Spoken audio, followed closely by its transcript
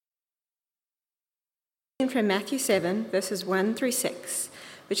From Matthew 7, verses 1 through 6,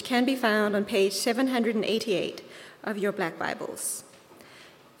 which can be found on page 788 of your Black Bibles.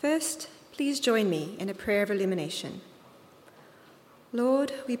 First, please join me in a prayer of illumination.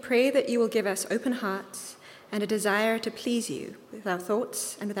 Lord, we pray that you will give us open hearts and a desire to please you with our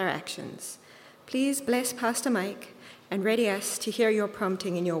thoughts and with our actions. Please bless Pastor Mike and ready us to hear your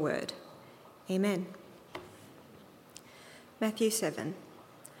prompting in your word. Amen. Matthew 7.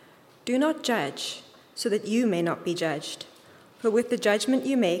 Do not judge, so that you may not be judged. For with the judgment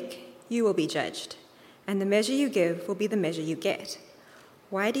you make, you will be judged, and the measure you give will be the measure you get.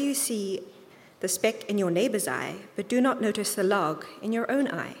 Why do you see the speck in your neighbor's eye, but do not notice the log in your own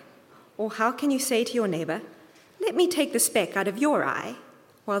eye? Or how can you say to your neighbor, let me take the speck out of your eye,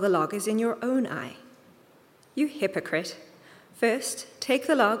 while the log is in your own eye? You hypocrite! First, take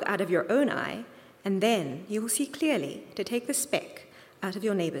the log out of your own eye, and then you will see clearly to take the speck out of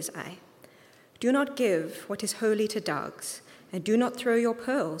your neighbor's eye. Do not give what is holy to dogs, and do not throw your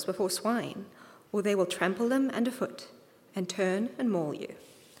pearls before swine, or they will trample them underfoot and turn and maul you.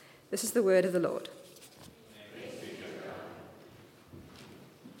 This is the word of the Lord.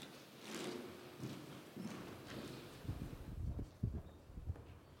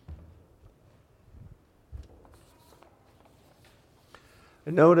 I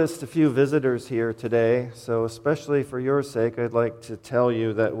noticed a few visitors here today, so especially for your sake, I'd like to tell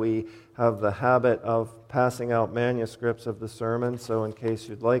you that we have the habit of passing out manuscripts of the sermon, so in case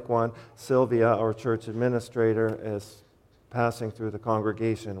you'd like one, Sylvia, our church administrator, is passing through the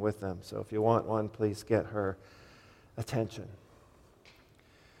congregation with them. So if you want one, please get her attention.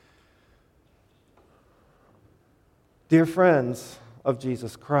 Dear friends of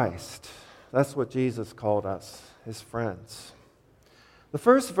Jesus Christ, that's what Jesus called us, his friends. The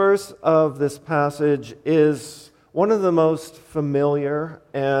first verse of this passage is one of the most familiar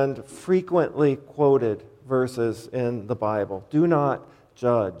and frequently quoted verses in the Bible. Do not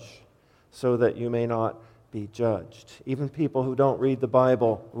judge, so that you may not be judged. Even people who don't read the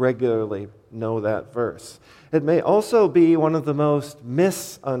Bible regularly know that verse. It may also be one of the most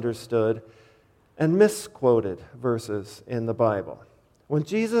misunderstood and misquoted verses in the Bible. When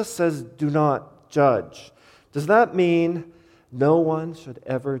Jesus says, do not judge, does that mean no one should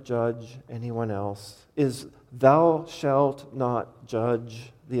ever judge anyone else? Is thou shalt not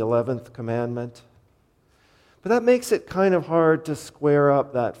judge the 11th commandment? But that makes it kind of hard to square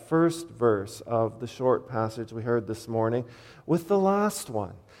up that first verse of the short passage we heard this morning with the last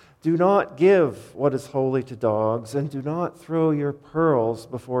one. Do not give what is holy to dogs, and do not throw your pearls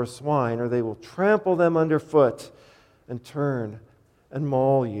before swine, or they will trample them underfoot and turn and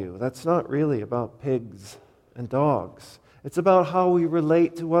maul you. That's not really about pigs and dogs. It's about how we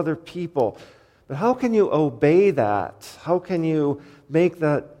relate to other people. But how can you obey that? How can you make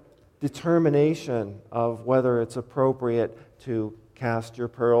that determination of whether it's appropriate to cast your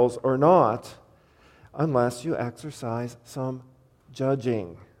pearls or not unless you exercise some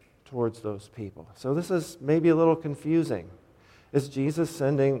judging towards those people? So this is maybe a little confusing. Is Jesus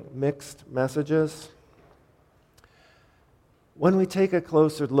sending mixed messages? When we take a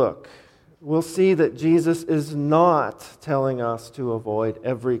closer look, we'll see that Jesus is not telling us to avoid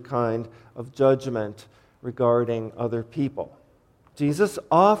every kind of judgment regarding other people. Jesus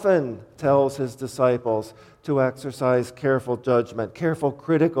often tells his disciples to exercise careful judgment, careful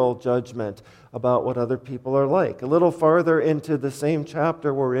critical judgment about what other people are like. A little farther into the same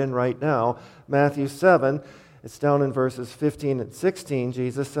chapter we're in right now, Matthew 7, it's down in verses 15 and 16,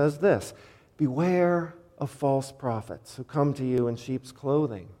 Jesus says this, beware of false prophets who come to you in sheep's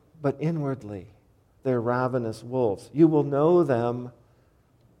clothing, but inwardly they're ravenous wolves. You will know them,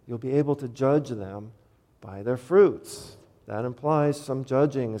 you'll be able to judge them by their fruits. That implies some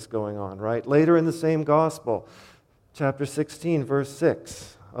judging is going on, right? Later in the same gospel, chapter 16, verse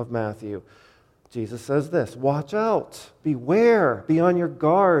 6 of Matthew, Jesus says this, watch out, beware, be on your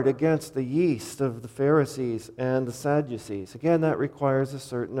guard against the yeast of the Pharisees and the Sadducees. Again, that requires a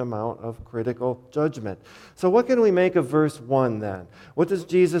certain amount of critical judgment. So what can we make of verse 1 then? What does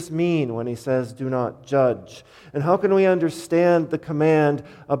Jesus mean when he says, do not judge? And how can we understand the command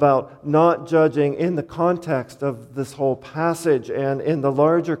about not judging in the context of this whole passage and in the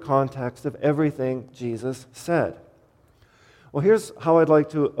larger context of everything Jesus said? Well, here's how I'd like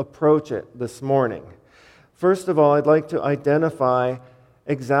to approach it this morning. First of all, I'd like to identify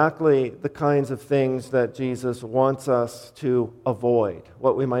exactly the kinds of things that Jesus wants us to avoid,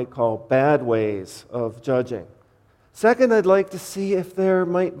 what we might call bad ways of judging. Second, I'd like to see if there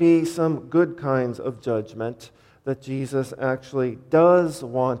might be some good kinds of judgment that Jesus actually does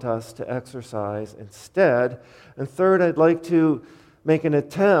want us to exercise instead. And third, I'd like to make an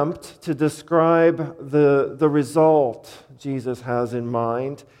attempt to describe the result Jesus has in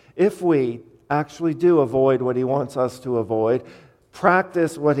mind if we actually do avoid what he wants us to avoid,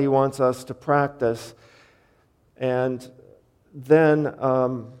 practice what he wants us to practice, and then,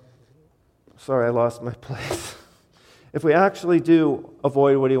 sorry, I lost my place. If we actually do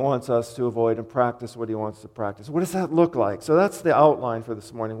avoid what he wants us to avoid and practice what he wants to practice, what does that look like? So that's the outline for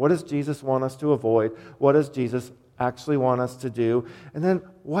this morning. What does Jesus want us to avoid? What does Jesus actually want us to do? And then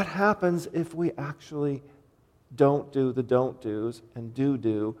what happens if we actually don't do the don't do's and do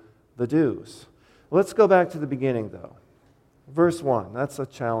the do's? Let's go back to the beginning, though. Verse 1, that's a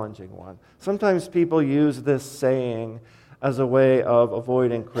challenging one. Sometimes people use this saying as a way of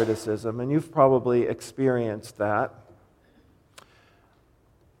avoiding criticism, and you've probably experienced that.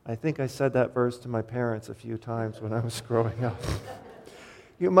 I think I said that verse to my parents a few times when I was growing up.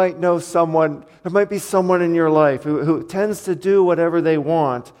 You might know someone, there might be someone in your life who tends to do whatever they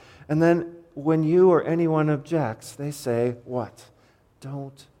want, and then when you or anyone objects, they say, what?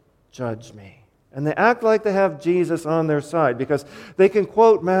 Don't judge me. And they act like they have Jesus on their side because they can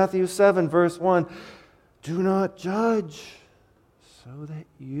quote Matthew 7, verse 1, do not judge so that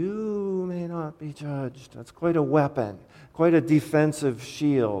you may not be judged. That's quite a weapon, quite a defensive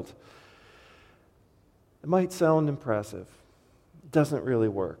shield. It might sound impressive. It doesn't really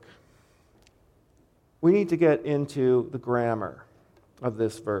work. We need to get into the grammar of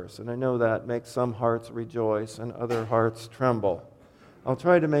this verse, and I know that makes some hearts rejoice and other hearts tremble. I'll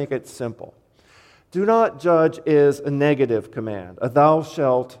try to make it simple. Do not judge is a negative command, a thou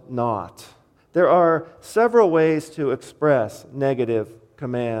shalt not. There are several ways to express negative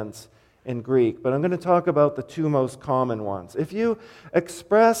commands in Greek, but I'm going to talk about the two most common ones. If you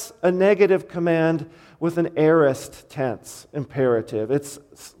express a negative command with an aorist tense imperative, it's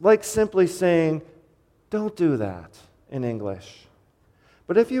like simply saying, don't do that in English.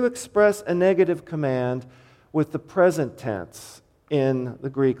 But if you express a negative command with the present tense in the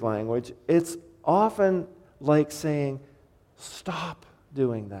Greek language, it's often like saying, stop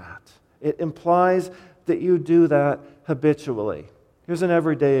doing that. It implies that you do that habitually. Here's an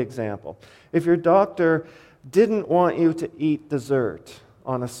everyday example. If your doctor didn't want you to eat dessert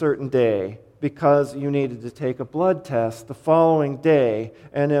on a certain day because you needed to take a blood test the following day,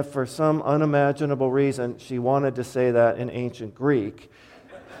 and if for some unimaginable reason she wanted to say that in ancient Greek,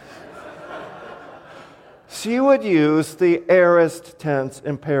 she would use the aorist tense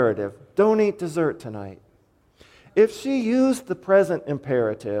imperative. Don't eat dessert tonight. If she used the present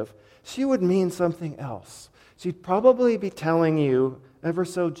imperative, she would mean something else. She'd probably be telling you, ever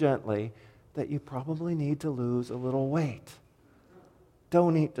so gently, that you probably need to lose a little weight.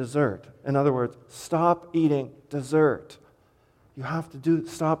 Don't eat dessert. In other words, stop eating dessert. You have to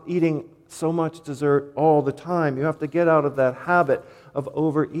stop eating so much dessert all the time. You have to get out of that habit of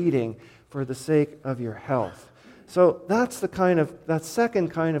overeating for the sake of your health. So that second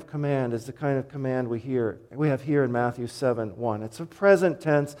kind of command is the kind of command we have here in Matthew 7:1. It's a present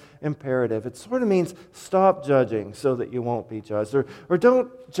tense imperative. It sort of means stop judging so that you won't be judged. Or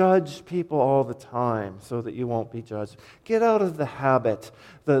don't judge people all the time so that you won't be judged. Get out of the habit,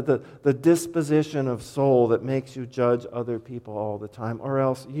 the disposition of soul that makes you judge other people all the time, or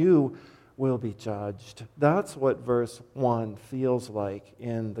else you will be judged. That's what verse 1 feels like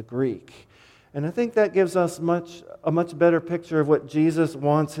in the Greek. And I think that gives us a much better picture of what Jesus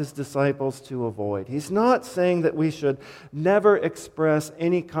wants his disciples to avoid. He's not saying that we should never express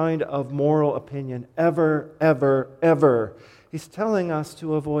any kind of moral opinion, ever, ever, ever. He's telling us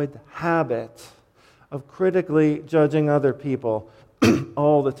to avoid the habit of critically judging other people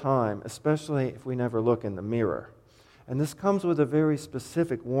all the time, especially if we never look in the mirror. And this comes with a very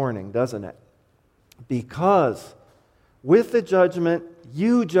specific warning, doesn't it? Because with the judgment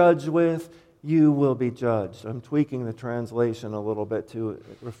you judge with, you will be judged. I'm tweaking the translation a little bit to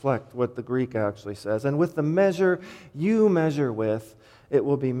reflect what the Greek actually says. And with the measure you measure with, it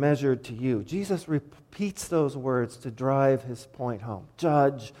will be measured to you. Jesus repeats those words to drive his point home.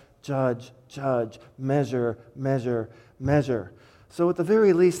 Judge, judge, judge, measure, measure, measure. So at the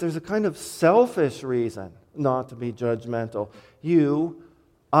very least, there's a kind of selfish reason not to be judgmental. You,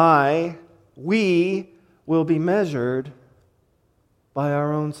 I, we will be measured by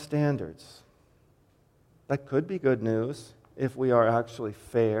our own standards. That could be good news if we are actually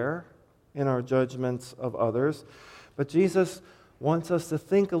fair in our judgments of others. But Jesus wants us to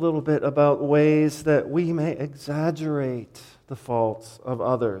think a little bit about ways that we may exaggerate the faults of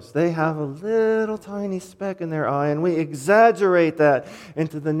others. They have a little tiny speck in their eye, and we exaggerate that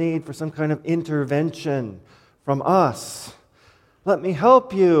into the need for some kind of intervention from us. Let me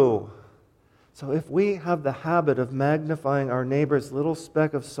help you. So if we have the habit of magnifying our neighbor's little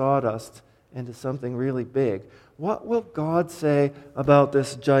speck of sawdust into something really big, what will God say about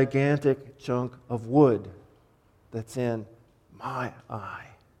this gigantic chunk of wood that's in my eye?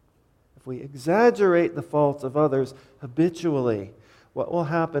 If we exaggerate the faults of others habitually, what will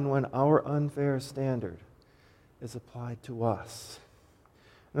happen when our unfair standard is applied to us?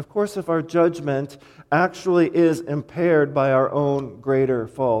 And of course, if our judgment actually is impaired by our own greater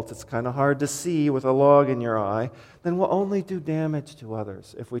faults, it's kind of hard to see with a log in your eye, then we'll only do damage to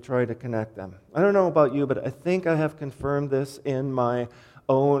others if we try to connect them. I don't know about you, but I think I have confirmed this in my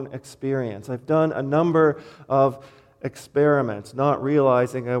own experience. I've done a number of experiments, not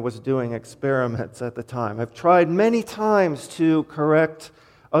realizing I was doing experiments at the time. I've tried many times to correct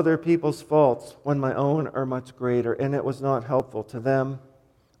other people's faults when my own are much greater, and it was not helpful to them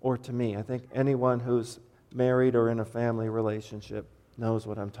or to me. I think anyone who's married or in a family relationship knows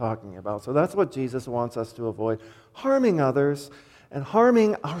what I'm talking about. So that's what Jesus wants us to avoid, harming others and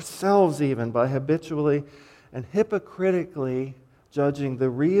harming ourselves even by habitually and hypocritically judging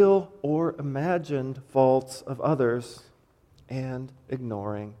the real or imagined faults of others and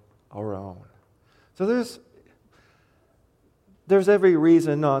ignoring our own. So there's every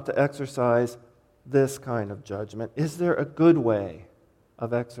reason not to exercise this kind of judgment. Is there a good way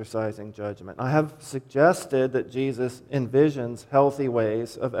of exercising judgment? I have suggested that Jesus envisions healthy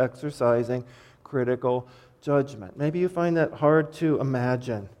ways of exercising critical judgment. Maybe you find that hard to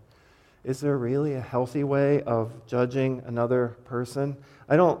imagine. Is there really a healthy way of judging another person?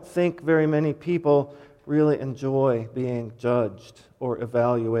 I don't think very many people really enjoy being judged or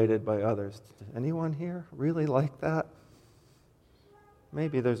evaluated by others. Does anyone here really like that?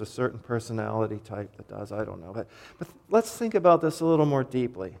 Maybe there's a certain personality type that does, I don't know. But let's think about this a little more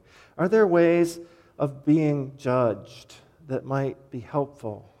deeply. Are there ways of being judged that might be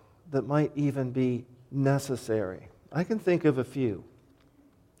helpful, that might even be necessary? I can think of a few.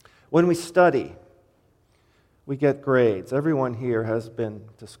 When we study, we get grades. Everyone here has been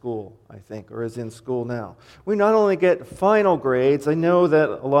to school, I think, or is in school now. We not only get final grades, I know that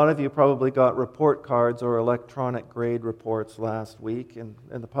a lot of you probably got report cards or electronic grade reports last week in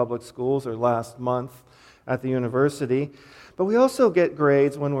the public schools or last month at the university, but we also get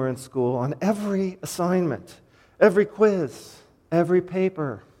grades when we're in school on every assignment, every quiz, every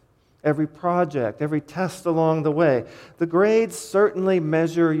paper, every project, every test along the way. The grades certainly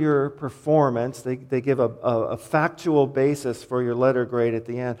measure your performance. They give a factual basis for your letter grade at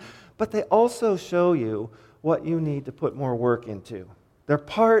the end. But they also show you what you need to put more work into. They're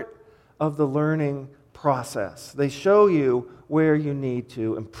part of the learning process. They show you where you need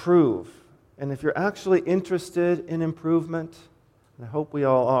to improve. And if you're actually interested in improvement, and I hope we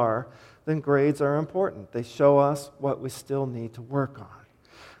all are, then grades are important. They show us what we still need to work on.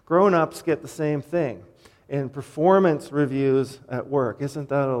 Grown-ups get the same thing in performance reviews at work. Isn't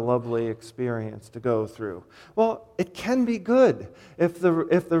that a lovely experience to go through? Well, it can be good. If the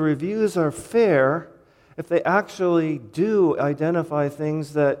reviews are fair, if they actually do identify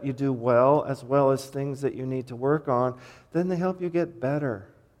things that you do well as things that you need to work on, then they help you get better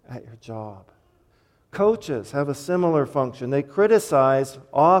at your job. Coaches have a similar function. They criticize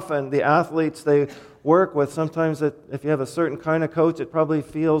often the athletes they work with. Sometimes if you have a certain kind of coach, it probably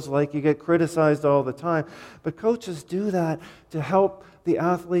feels like you get criticized all the time. But coaches do that to help the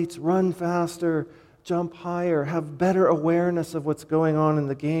athletes run faster, jump higher, have better awareness of what's going on in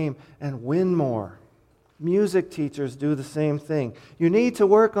the game, and win more. Music teachers do the same thing. You need to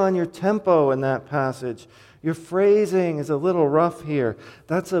work on your tempo in that passage. Your phrasing is a little rough here.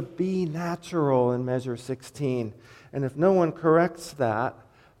 That's a B natural in measure 16. And if no one corrects that,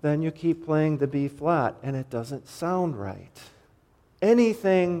 then you keep playing the B flat and it doesn't sound right.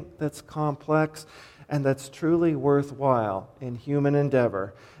 Anything that's complex and that's truly worthwhile in human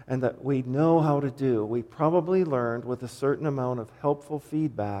endeavor and that we know how to do, we probably learned with a certain amount of helpful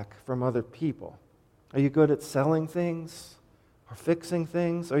feedback from other people. Are you good at selling things or fixing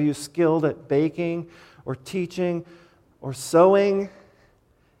things? Are you skilled at baking or teaching or sewing?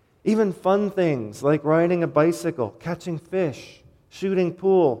 Even fun things like riding a bicycle, catching fish, shooting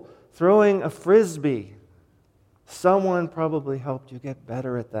pool, throwing a frisbee. Someone probably helped you get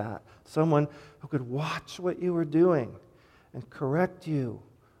better at that. Someone who could watch what you were doing and correct you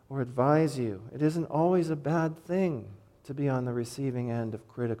or advise you. It isn't always a bad thing to be on the receiving end of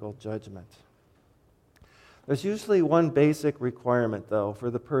critical judgment. There's usually one basic requirement, though, for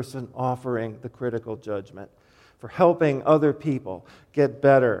the person offering the critical judgment, for helping other people get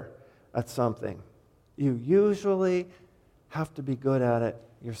better at something. You usually have to be good at it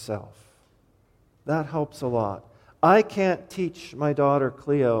yourself. That helps a lot. I can't teach my daughter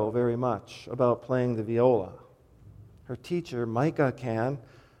Cleo very much about playing the viola. Her teacher, Micah, can.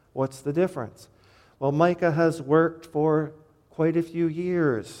 What's the difference? Well, Micah has worked for quite a few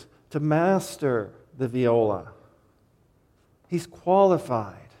years to master the viola. He's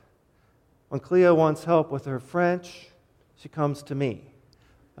qualified. When Cleo wants help with her French, she comes to me.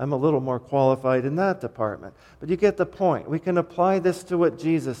 I'm a little more qualified in that department. But you get the point. We can apply this to what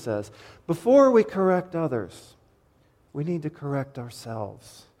Jesus says. Before we correct others, we need to correct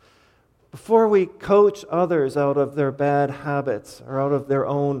ourselves. Before we coach others out of their bad habits or out of their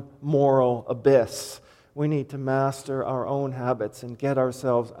own moral abyss, we need to master our own habits and get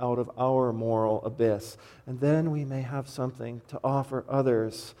ourselves out of our moral abyss. And then we may have something to offer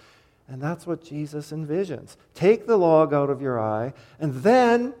others. And that's what Jesus envisions. Take the log out of your eye, and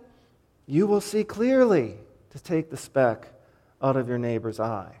then you will see clearly to take the speck out of your neighbor's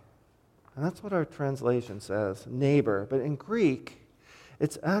eye. And that's what our translation says, neighbor. But in Greek,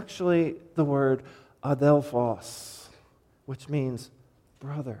 it's actually the word adelphos, which means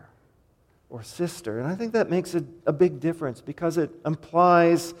brother or sister. And I think that makes a big difference because it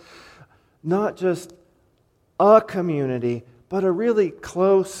implies not just a community, but a really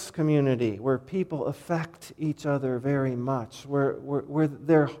close community where people affect each other very much, where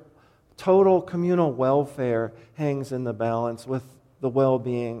their total communal welfare hangs in the balance with the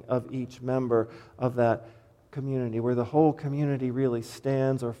well-being of each member of that community, where the whole community really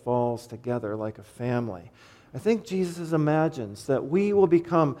stands or falls together like a family. I think Jesus imagines that we will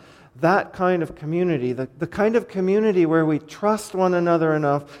become that kind of community, the kind of community where we trust one another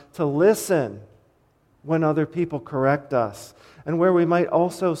enough to listen when other people correct us, and where we might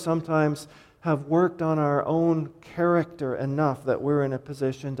also sometimes have worked on our own character enough that we're in a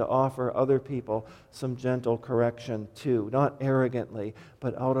position to offer other people some gentle correction too, not arrogantly,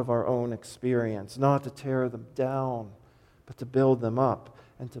 but out of our own experience, not to tear them down, but to build them up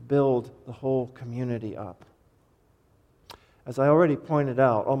and to build the whole community up. As I already pointed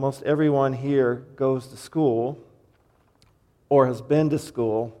out, almost everyone here goes to school or has been to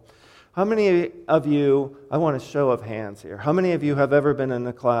school. How many of you, I want a show of hands here, how many of you have ever been in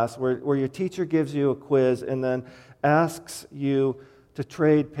a class where your teacher gives you a quiz and then asks you to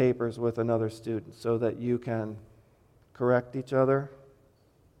trade papers with another student so that you can correct each other?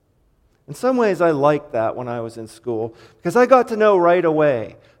 In some ways, I liked that when I was in school because I got to know right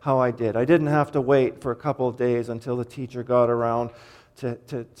away how I did. I didn't have to wait for a couple of days until the teacher got around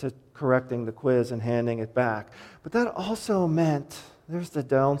to correcting the quiz and handing it back. But that also meant, there's the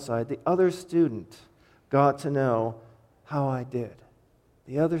downside, the other student got to know how I did.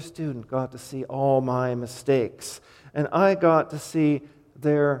 The other student got to see all my mistakes, and I got to see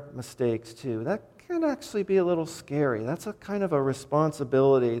their mistakes too. That can actually be a little scary. That's a kind of a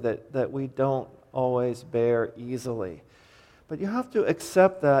responsibility that we don't always bear easily. But you have to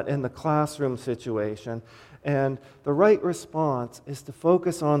accept that in the classroom situation, and the right response is to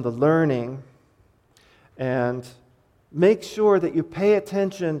focus on the learning and make sure that you pay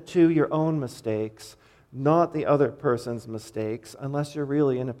attention to your own mistakes, not the other person's mistakes, unless you're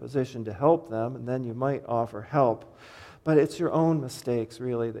really in a position to help them, and then you might offer help. But it's your own mistakes,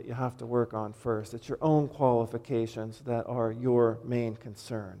 really, that you have to work on first. It's your own qualifications that are your main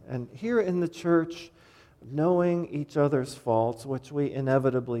concern. And here in the church, knowing each other's faults, which we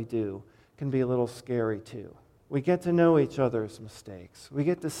inevitably do, can be a little scary too. We get to know each other's mistakes. We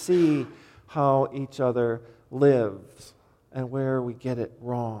get to see how each other lives and where we get it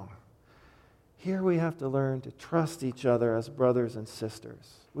wrong. Here we have to learn to trust each other as brothers and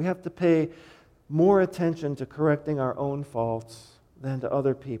sisters. We have to pay more attention to correcting our own faults than to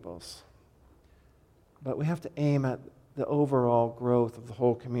other people's. But we have to aim at the overall growth of the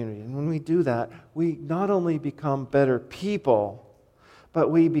whole community. And when we do that, we not only become better people, but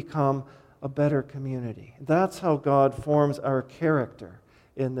we become a better community. That's how God forms our character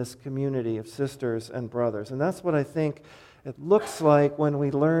in this community of sisters and brothers. And that's what I think it looks like when we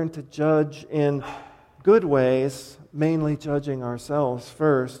learn to judge in good ways, mainly judging ourselves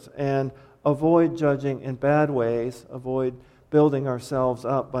first, and avoid judging in bad ways, avoid building ourselves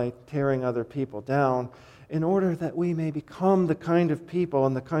up by tearing other people down, in order that we may become the kind of people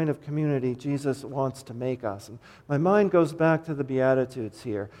and the kind of community Jesus wants to make us. And my mind goes back to the Beatitudes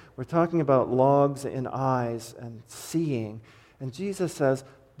here. We're talking about logs in eyes and seeing. And Jesus says,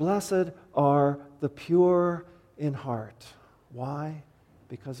 "Blessed are the pure in heart." Why?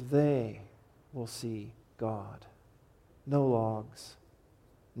 Because they will see God. No logs,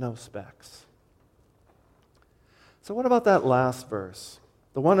 no specks. So what about that last verse?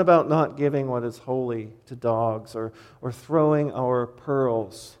 The one about not giving what is holy to dogs or throwing our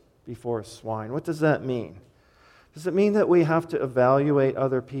pearls before swine. What does that mean? Does it mean that we have to evaluate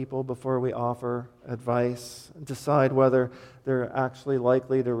other people before we offer advice, and decide whether they're actually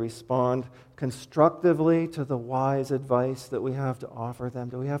likely to respond constructively to the wise advice that we have to offer them?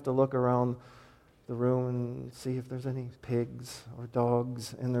 Do we have to look around the room and see if there's any pigs or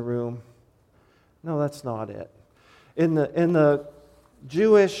dogs in the room? No, that's not it. In the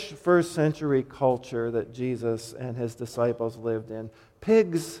Jewish first century culture that Jesus and his disciples lived in,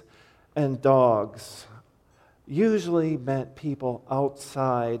 pigs and dogs usually meant people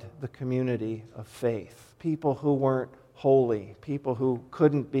outside the community of faith, people who weren't holy, people who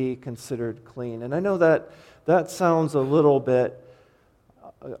couldn't be considered clean. And I know that sounds a little bit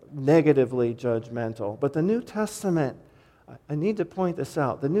negatively judgmental, but the New Testament, I need to point this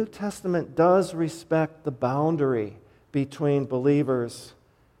out, the New Testament does respect the boundary between believers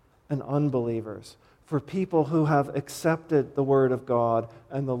and unbelievers, for people who have accepted the Word of God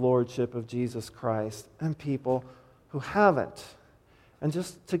and the Lordship of Jesus Christ, and people who haven't. And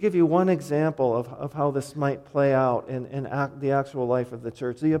just to give you one example of how this might play out in the actual life of the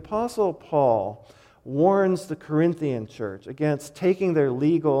church, the Apostle Paul warns the Corinthian church against taking their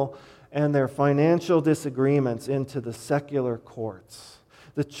legal and their financial disagreements into the secular courts.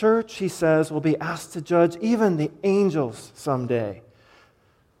 The church, he says, will be asked to judge even the angels someday.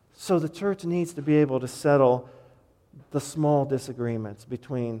 So the church needs to be able to settle the small disagreements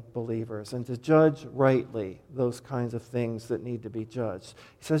between believers and to judge rightly those kinds of things that need to be judged.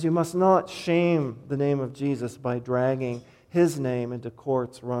 He says you must not shame the name of Jesus by dragging his name into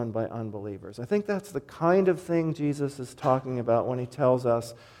courts run by unbelievers. I think that's the kind of thing Jesus is talking about when he tells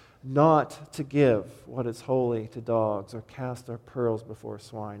us not to give what is holy to dogs or cast our pearls before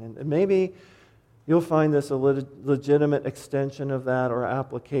swine. And maybe you'll find this a legitimate extension of that or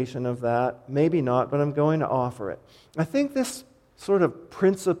application of that. Maybe not, but I'm going to offer it. I think this sort of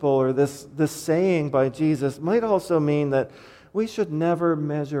principle or this saying by Jesus might also mean that we should never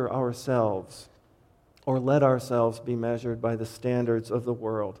measure ourselves or let ourselves be measured by the standards of the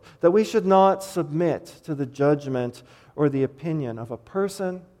world. That we should not submit to the judgment or the opinion of a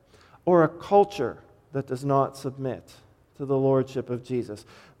person or a culture that does not submit to the lordship of Jesus.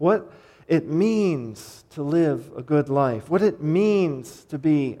 What it means to live a good life, what it means to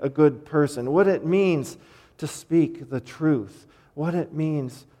be a good person, what it means to speak the truth, what it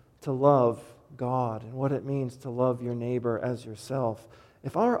means to love God, and what it means to love your neighbor as yourself.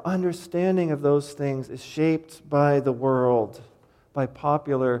 If our understanding of those things is shaped by the world, by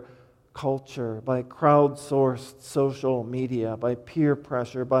popular culture, by crowdsourced social media, by peer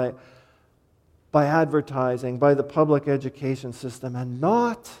pressure, by advertising, by the public education system, and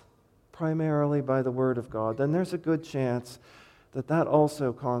not primarily by the Word of God, then there's a good chance that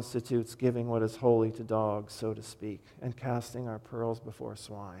also constitutes giving what is holy to dogs, so to speak, and casting our pearls before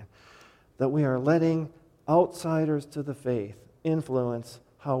swine. That we are letting outsiders to the faith influence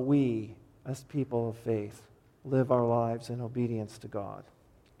how we, as people of faith, live our lives in obedience to God.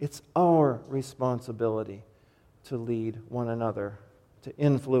 It's our responsibility to lead one another, to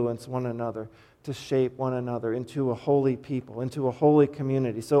influence one another, to shape one another into a holy people, into a holy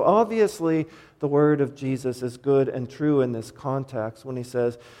community. So obviously, the word of Jesus is good and true in this context when he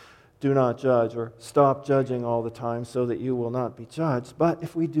says, do not judge, or stop judging all the time so that you will not be judged. But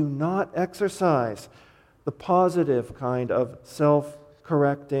if we do not exercise the positive kind of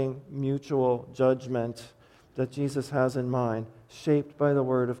self-correcting, mutual judgment that Jesus has in mind, shaped by the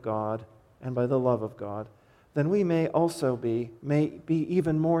Word of God and by the love of God, then we may be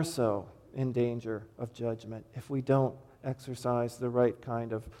even more so in danger of judgment if we don't exercise the right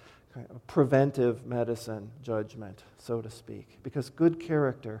kind of preventive medicine judgment, so to speak. Because good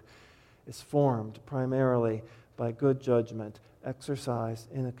character is formed primarily by good judgment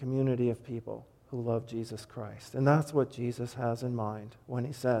exercised in a community of people who love Jesus Christ. And that's what Jesus has in mind when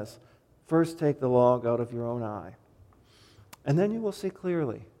he says, first take the log out of your own eye, and then you will see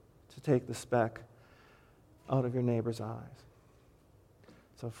clearly to take the speck out of your neighbor's eyes.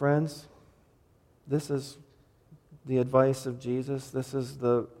 So friends, this is the advice of Jesus. This is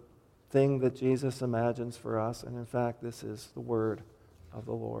the thing that Jesus imagines for us. And in fact, this is the word of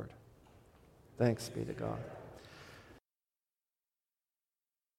the Lord. Thanks be to God.